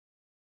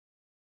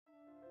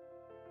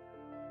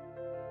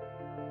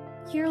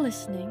You're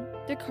listening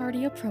to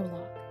Kardia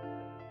Prologue.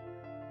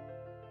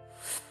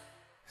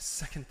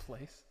 Second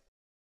place?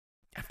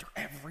 After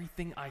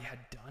everything I had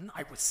done,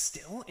 I was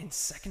still in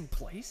second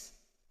place?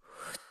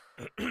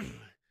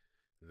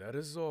 That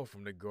is all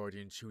from the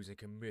Guardian Choosing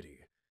Committee.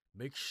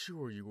 Make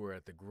sure you are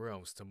at the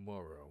grounds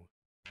tomorrow.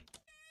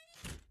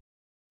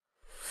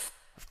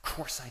 Of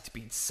course I had to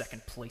be in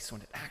second place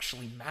when it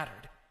actually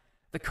mattered.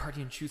 The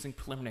Guardian Choosing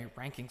preliminary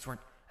rankings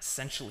weren't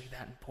essentially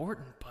that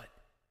important, but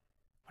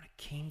when it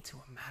came to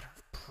a matter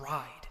of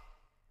pride,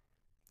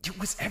 it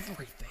was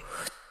everything.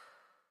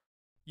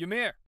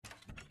 Ymir,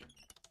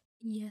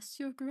 Yes,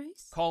 Your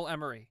Grace? call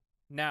Emiri,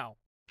 now.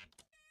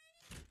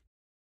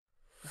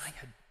 I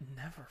had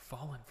never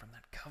fallen from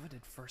that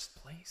coveted first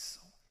place,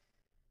 so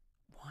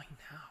why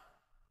now?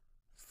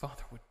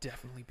 Father would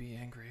definitely be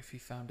angry if he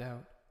found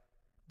out.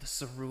 The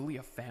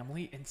Cerulea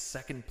family in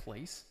second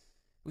place?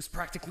 It was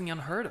practically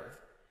unheard of.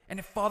 And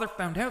if Father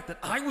found out that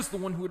I was the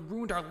one who had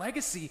ruined our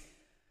legacy,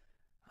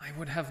 I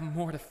would have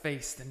more to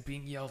face than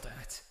being yelled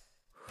at.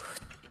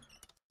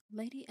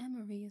 Lady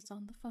Emiri is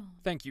on the phone.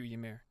 Thank you,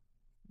 Ymir.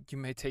 You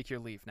may take your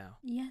leave now.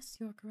 Yes,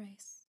 Your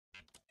Grace.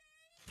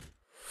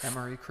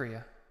 Emiri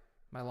Crea,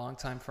 my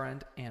longtime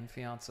friend and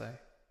fiancé.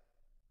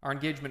 Our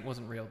engagement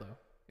wasn't real, though.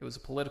 It was a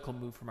political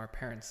move from our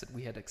parents that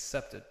we had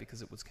accepted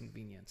because it was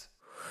convenient.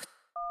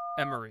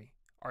 Emiri,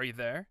 are you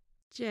there?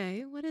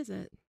 Jay, what is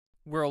it?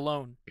 We're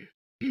alone.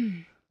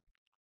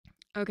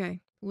 Okay,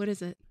 what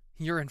is it?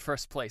 You're in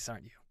first place,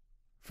 aren't you?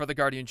 For the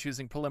Guardian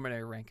Choosing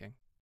preliminary ranking.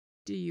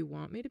 Do you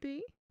want me to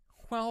be?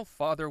 Well,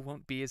 Father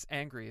won't be as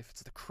angry if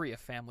it's the Crea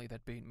family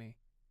that beat me.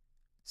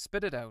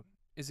 Spit it out.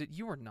 Is it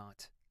you or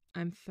not?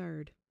 I'm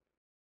third.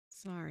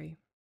 Sorry.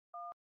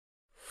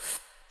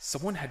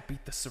 Someone had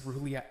beat the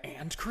Cerulea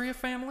and Crea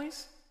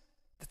families?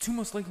 The two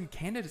most likely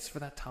candidates for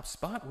that top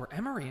spot were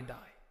Emiri and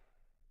I.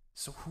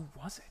 So who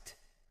was it?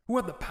 Who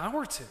had the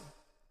power to?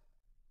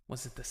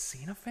 Was it the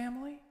Cena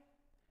family?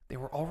 They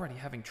were already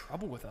having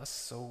trouble with us,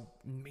 so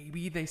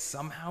maybe they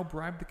somehow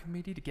bribed the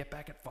committee to get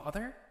back at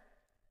Father?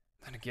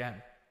 Then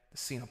again, the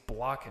Cena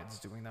blockheads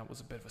doing that was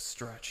a bit of a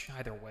stretch.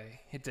 Either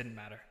way, it didn't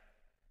matter.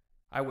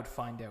 I would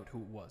find out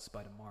who it was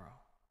by tomorrow.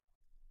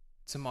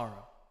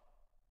 Tomorrow,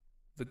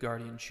 the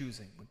Guardian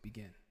Choosing would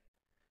begin.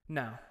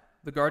 Now,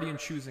 the Guardian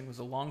Choosing was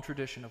a long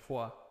tradition of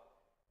Woal.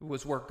 It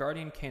was where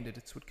Guardian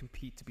candidates would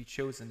compete to be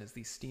chosen as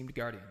the esteemed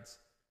Guardians,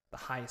 the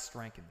highest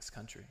rank in this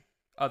country,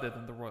 other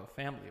than the royal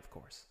family, of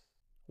course.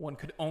 One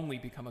could only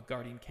become a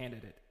Guardian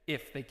candidate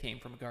if they came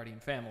from a Guardian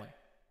family,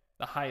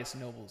 the highest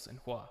nobles in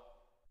Woal.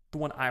 The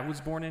one I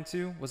was born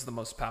into was the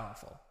most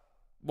powerful.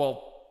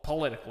 Well,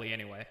 politically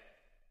anyway.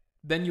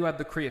 Then you had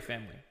the Crea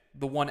family,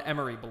 the one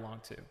Emiri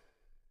belonged to.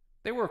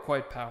 They were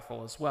quite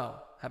powerful as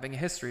well, having a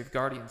history of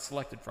Guardians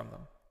selected from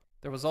them.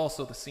 There was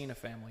also the Cena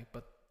family,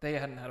 but they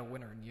hadn't had a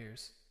winner in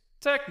years.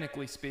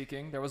 Technically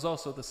speaking, there was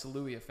also the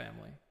Celuia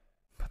family,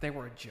 but they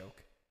were a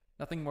joke.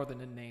 Nothing more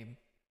than a name.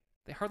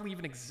 They hardly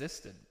even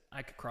existed.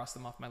 I could cross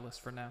them off my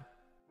list for now.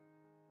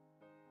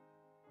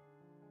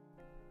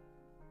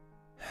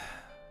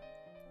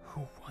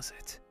 Who was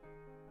it?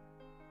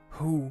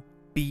 Who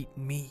beat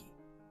me?